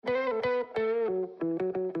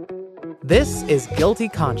This is Guilty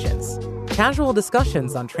Conscience, casual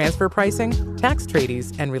discussions on transfer pricing, tax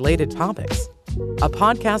treaties, and related topics. A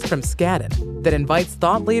podcast from Skadden that invites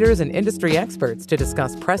thought leaders and industry experts to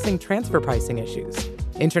discuss pressing transfer pricing issues,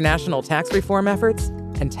 international tax reform efforts,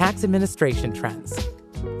 and tax administration trends.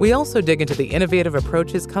 We also dig into the innovative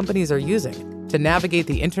approaches companies are using to navigate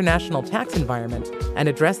the international tax environment and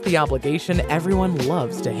address the obligation everyone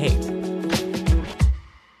loves to hate.